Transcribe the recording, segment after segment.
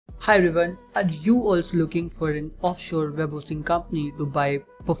Hi everyone, are you also looking for an offshore web hosting company to buy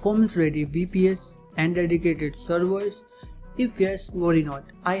performance-ready VPS and dedicated servers? If yes, worry not,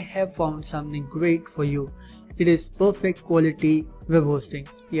 I have found something great for you. It is perfect quality web hosting.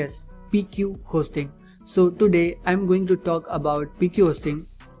 Yes, PQHosting. So today I'm going to talk about PQHosting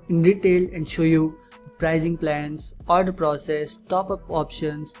in detail and show you pricing plans, order process, top-up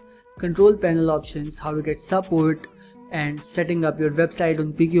options, control panel options, how to get support, and setting up your website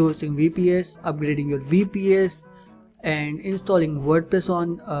on PQHosting VPS, upgrading your VPS, and installing WordPress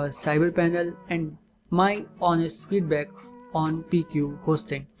on CyberPanel, and my honest feedback on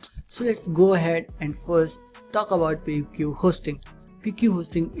PQHosting. So let's go ahead and first talk about PQHosting.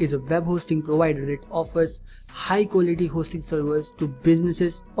 PQHosting is a web hosting provider that offers high quality hosting servers to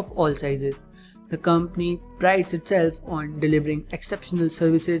businesses of all sizes. The company prides itself on delivering exceptional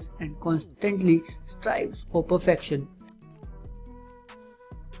services and constantly strives for perfection.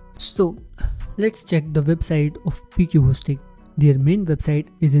 So let's check the website of PQHosting. Their main website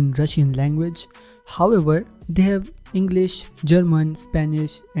is in Russian language. However, they have English, German,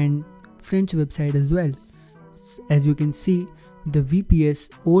 Spanish and French website as well. As you can see, the VPS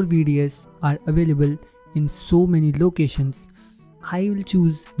or VDS are available in so many locations. I will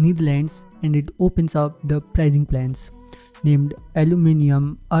choose Netherlands and it opens up the pricing plans named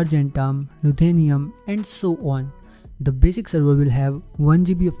Aluminium, Argentum, Ruthenium and so on. The basic server will have 1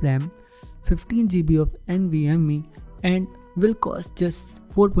 GB of RAM, 15 GB of NVMe and will cost just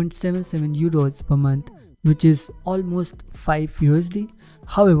 4.77 euros per month, which is almost 5 USD.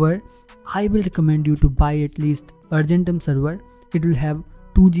 However, I will recommend you to buy at least Argentum server. It will have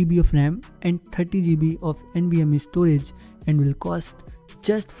 2 GB of RAM and 30 GB of NVMe storage and will cost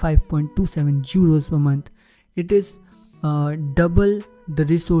just 5.27 euros per month. It is double the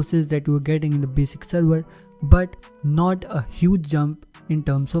resources that you are getting in the basic server, but not a huge jump in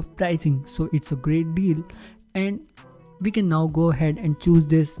terms of pricing, so it's a great deal. And we can now go ahead and choose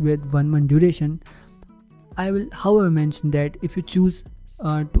this with 1 month duration. I will however mention that if you choose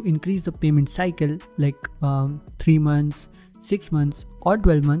to increase the payment cycle like 3 months, 6 months or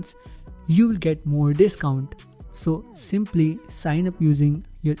 12 months, you will get more discount. So simply sign up using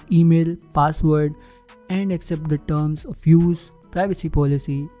your email, password and accept the terms of use, privacy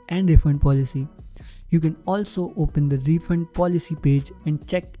policy and refund policy. You can also open the refund policy page and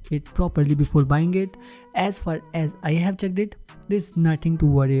check it properly before buying it. As far as I have checked it, there's nothing to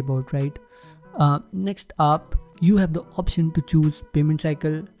worry about, right? Next up, you have the option to choose payment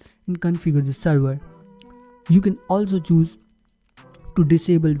cycle and configure the server. You can also choose to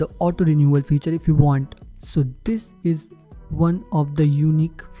disable the auto renewal feature if you want. So this is one of the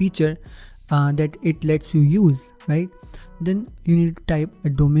unique feature that it lets you use, right? Then you need to type a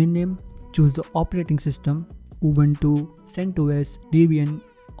domain name, choose the operating system, Ubuntu, CentOS, Debian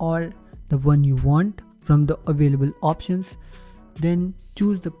or the one you want from the available options. Then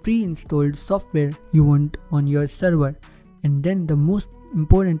choose the pre-installed software you want on your server. And then the most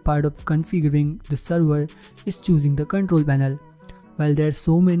important part of configuring the server is choosing the control panel. While there are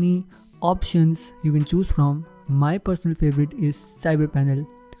so many options you can choose from, my personal favorite is CyberPanel.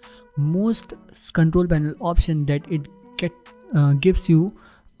 Most control panel option that it gives you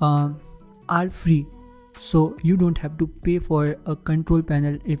are free, so you don't have to pay for a control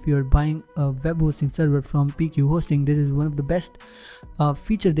panel if you're buying a web hosting server from PQHosting. This is one of the best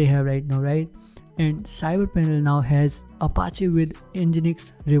feature they have right now, right? And CyberPanel now has Apache with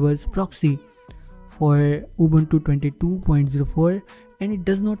Nginx reverse proxy for Ubuntu 22.04 and it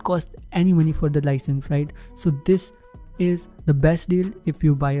does not cost any money for the license, right? So this is the best deal. If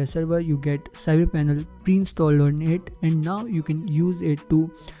you buy a server, you get CyberPanel pre-installed on it and now you can use it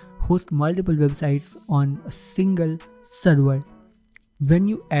to host multiple websites on a single server. When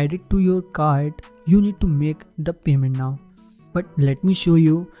you add it to your cart, you need to make the payment now. But let me show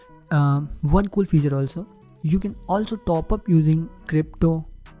you one cool feature also. You can also top up using crypto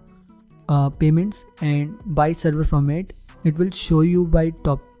payments and buy server from it. It will show you by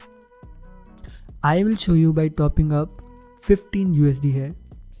I will show you by topping up 15 USD here.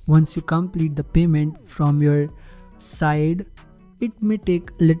 Once you complete the payment from your side, it may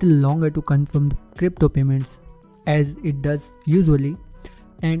take a little longer to confirm the crypto payments as it does usually,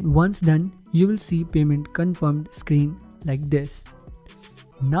 and once done you will see payment confirmed screen like this.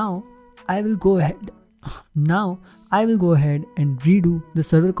 Now I will go ahead and redo the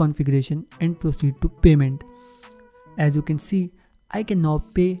server configuration and proceed to payment. As you can see, I can now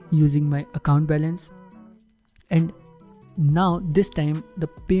pay using my account balance, and now this time the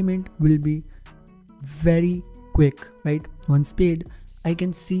payment will be very quick, right? Once paid, I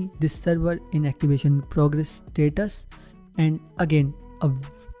can see this server in activation progress status, and again a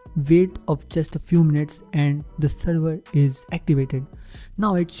wait of just a few minutes and the server is activated.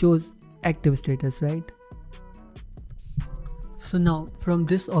 Now it shows active status, right? So now from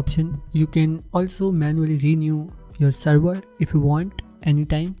this option you can also manually renew your server if you want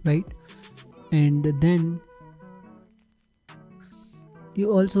anytime, right? And then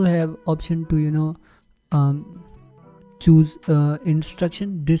you also have option to choose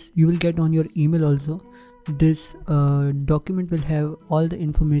instruction. This you will get on your email also. This document will have all the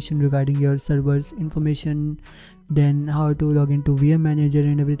information regarding your servers information, then how to log into VM manager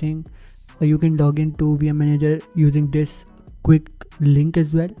and everything. You can log into VM manager using this quick link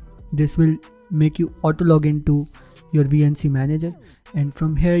as well. This will make you auto log into your VNC manager, and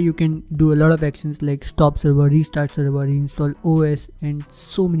from here you can do a lot of actions like stop server, restart server, reinstall OS, and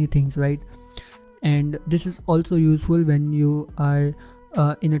so many things, right? And this is also useful when you are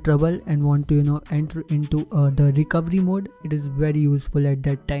in a trouble and want to enter into the recovery mode. It is very useful at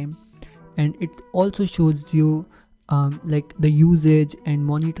that time, and it also shows you like the usage and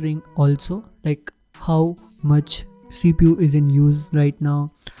monitoring also, like how much CPU is in use right now,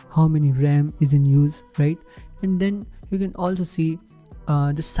 how many RAM is in use, right? And then you can also see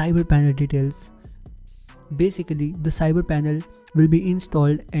the cyber panel details. Basically the cyber panel will be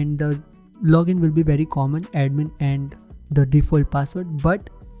installed and the login will be very common, admin and the default password, but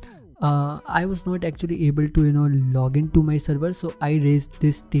I was not actually able to log into my server, so I raised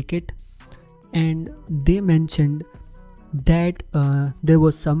this ticket and they mentioned that there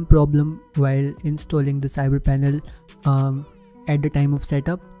was some problem while installing the cyber panel at the time of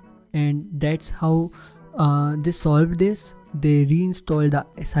setup, and that's how they solved this. They reinstalled the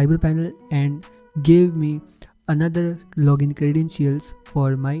cyber panel and gave me another login credentials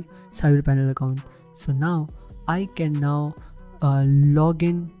for my cyber panel account. So now I can now log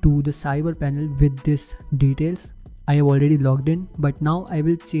in to the cyber panel with this details. I have already logged in, but now I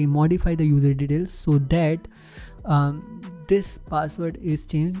will modify the user details so that this password is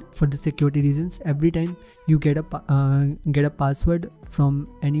changed for the security reasons. Every time you get a password from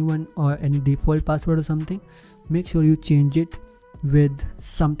anyone or any default password or something, make sure you change it with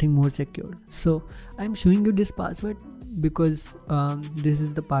something more secure. So I'm showing you this password because this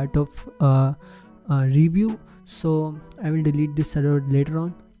is the part of review, so I will delete this server later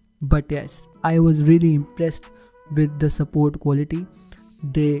on. But yes, I was really impressed with the support quality.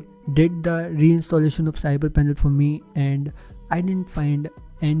 They did the reinstallation of cyber panel for me and I didn't find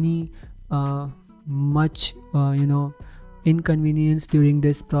any much inconvenience during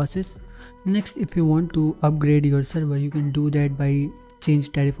this process. Next, if you want to upgrade your server, you can do that by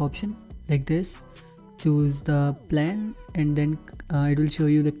change tariff option like this. Choose the plan and then it will show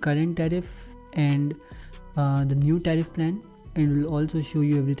you the current tariff and the new tariff plan, and will also show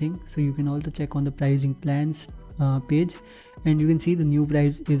you everything. So you can also check on the pricing plans page, and you can see the new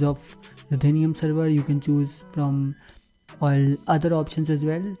price is of Ruthenium server. You can choose from all other options as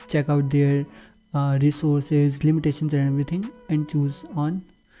well. Check out their resources, limitations and everything, and choose on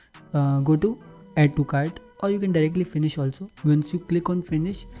go to add to cart, or you can directly finish also. Once you click on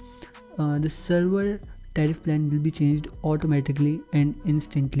finish, the server tariff plan will be changed automatically and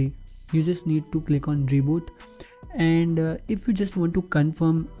instantly. You just need to click on reboot, and if you just want to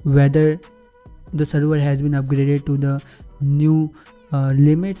confirm whether the server has been upgraded to the new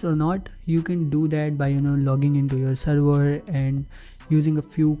limits or not, you can do that by logging into your server and using a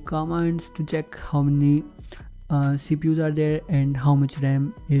few commands to check how many CPUs are there and how much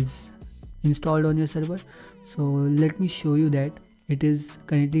RAM is installed on your server. So let me show you that. It is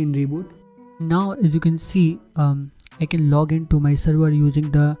currently in reboot. Now as you can see, I can log into my server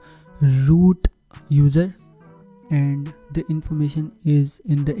using the root user, and the information is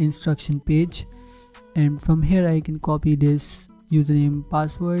in the instruction page, and from here I can copy this username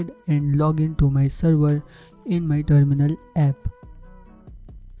password and log into my server in my terminal app.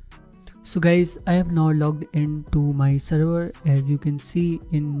 So guys, I have now logged into my server as you can see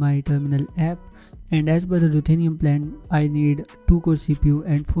in my terminal app, and as per the Ruthenium plan I need 2 core CPU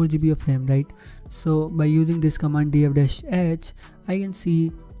and 4 GB of RAM, right? So by using this command df-h, I can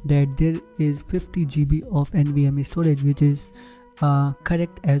see that there is 50 GB of NVMe storage, which is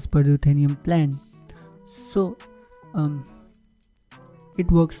correct as per the Ruthenium plan. So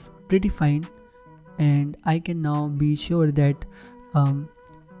it works pretty fine, and I can now be sure that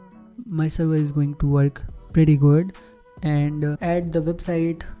my server is going to work pretty good. And add the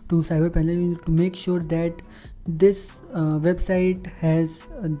website to CyberPanel. You need to make sure that this website has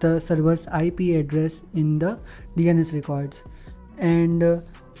the server's IP address in the DNS records, and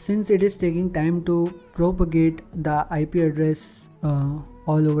since it is taking time to propagate the IP address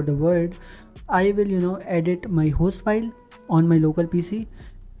all over the world, I will edit my host file on my local PC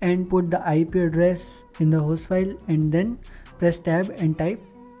and put the IP address in the host file, and then press tab and type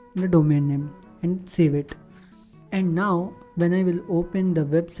the domain name and save it. And now when I will open the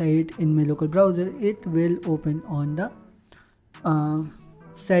website in my local browser, it will open on the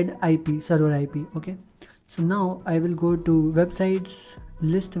said IP, server IP. Okay, so now I will go to websites,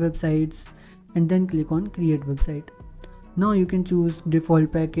 list websites, and then click on create website. Now you can choose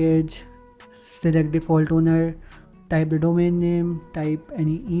default package, select default owner, type the domain name, type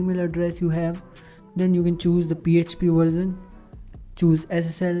any email address you have, then you can choose the PHP version, choose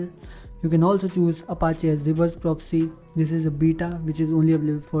SSL. You can also choose Apache as reverse proxy. This is a beta which is only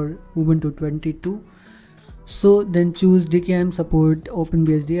available for Ubuntu 22. So then choose DKIM support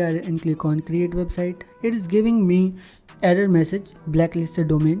OpenBSDR and click on create website. It is giving me error message, blacklisted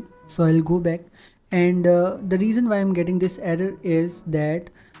domain. So I'll go back, and the reason why I'm getting this error is that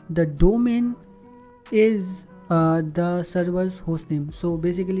the domain is the server's hostname. So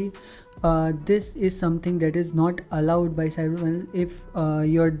basically this is something that is not allowed by CyberPanel. If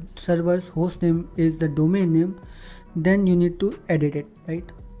your server's hostname is the domain name, then you need to edit it, right?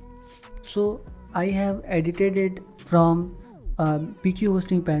 So I have edited it from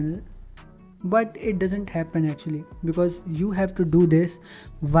PQHosting panel, but it doesn't happen actually, because you have to do this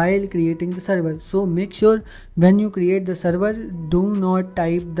while creating the server. So make sure when you create the server, do not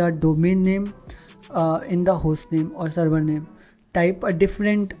type the domain name in the host name or server name. Type a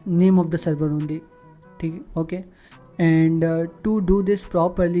different name of the server only. Okay, and to do this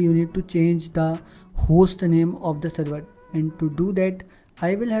properly, you need to change the host name of the server, and to do that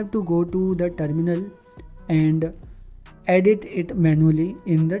I will have to go to the terminal and edit it manually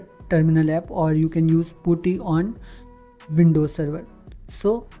in the terminal app, or you can use putty on Windows server.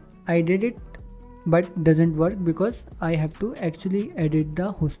 So I did it, but doesn't work because I have to actually edit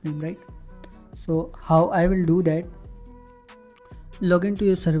the host name, right? So how I will do that, log into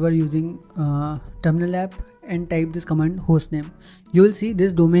your server using terminal app and type this command hostname. You will see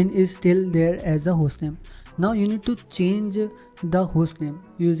this domain is still there as a hostname. Now you need to change the hostname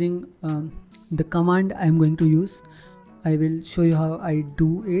using the command I am going to use. I will show you how I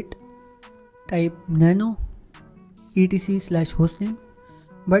do it. Type nano etc/hostname,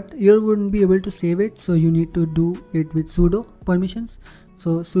 but you wouldn't be able to save it, so you need to do it with sudo permissions.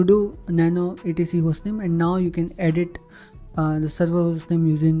 So sudo nano etc hostname, and now you can edit the server hostname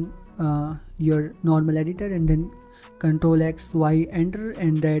using your normal editor, and then Ctrl X Y enter,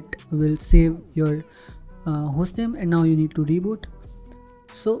 and that will save your hostname. And now you need to reboot.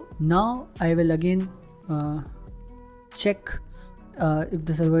 So now I will again check if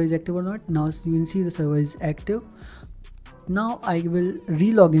the server is active or not. Now you can see the server is active. Now I will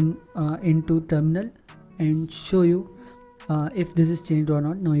re-log in into terminal and show you if this is changed or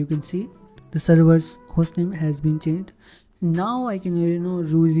not. Now you can see the server's hostname has been changed. Now I can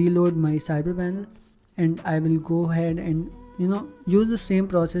reload my CyberPanel, and I will go ahead and use the same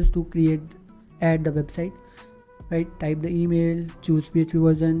process to add the website, right? Type the email, choose PHP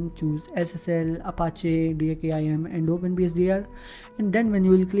version, choose SSL, Apache, DKIM, and OpenBSDR, and then when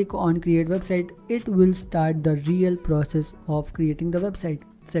you will click on create website, it will start the real process of creating the website,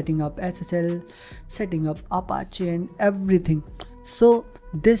 setting up SSL, setting up Apache, and everything. So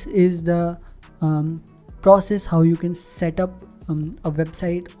this is the process how you can set up a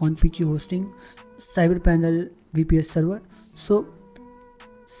website on PQHosting CyberPanel VPS server. So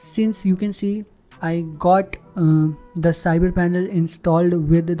since you can see I got the CyberPanel installed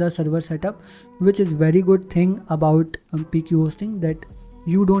with the server setup, which is very good thing about PQHosting, that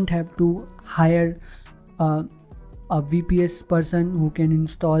you don't have to hire a VPS person who can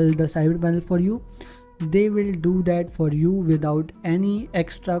install the CyberPanel for you. They will do that for you without any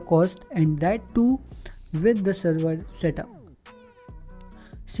extra cost, and that too with the server setup.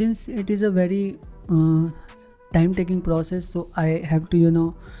 Since it is a very time taking process, so I have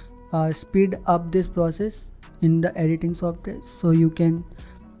to speed up this process in the editing software, so you can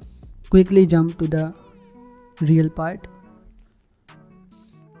quickly jump to the real part.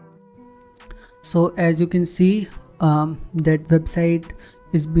 So as you can see, that website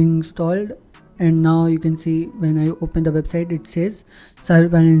is being installed, and now you can see when I open the website it says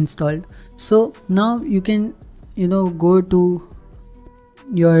CyberPanel installed. So now you can go to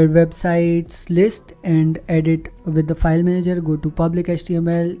your websites list and edit with the file manager. Go to public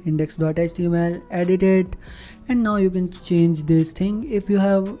HTML, index.html, edit it, and now you can change this thing. If you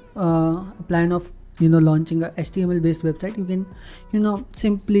have a plan of launching a HTML based website, you can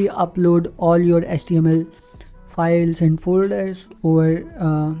simply upload all your HTML files and folders over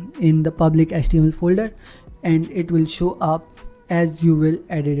in the public HTML folder, and it will show up as you will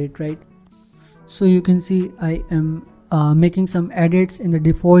edit it, right? So you can see I am making some edits in the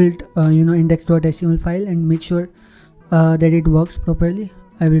default index.html file and make sure that it works properly.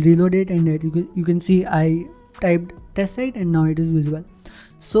 I will reload it, and that you can see I typed test site and now it is visible.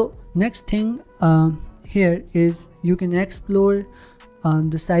 So next thing here is you can explore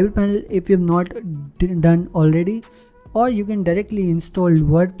the cyber panel if you have not done already, or you can directly install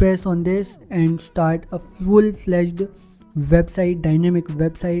WordPress on this and start a full-fledged website, dynamic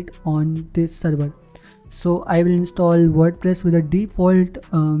website on this server. So I will install WordPress with the default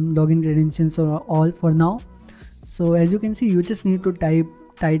login credentials or all for now. So as you can see, you just need to type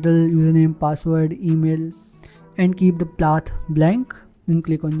title, username, password, email, and keep the path blank, then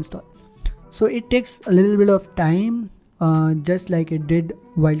click on install. So it takes a little bit of time, just like it did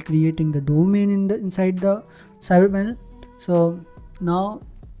while creating the domain inside the cyber panel. So now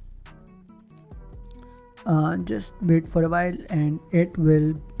just wait for a while and it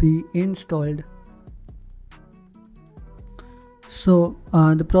will be installed. So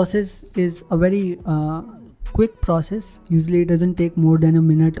the process is a very quick process. Usually it doesn't take more than a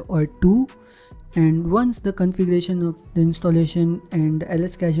minute or two, and once the configuration of the installation and the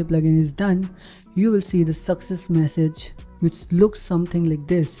LS Cache plugin is done, you will see the success message, which looks something like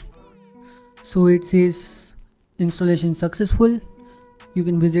this. So it says installation successful. You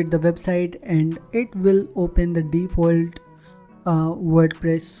can visit the website and it will open the default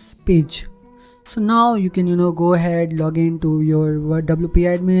WordPress page. So now you can go ahead, log in to your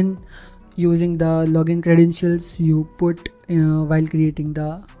WP admin using the login credentials you put while creating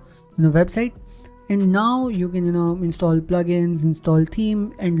the website, and now you can install plugins, install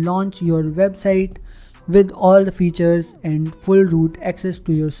theme, and launch your website with all the features and full root access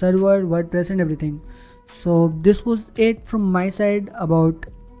to your server, WordPress, and everything. So this was it from my side about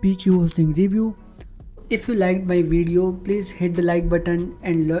PQHosting review. If you liked my video, please hit the like button,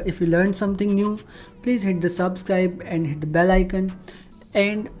 and if you learned something new, please hit the subscribe and hit the bell icon,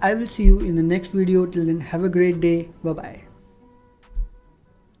 and I will see you in the next video. Till then, have a great day. Bye bye.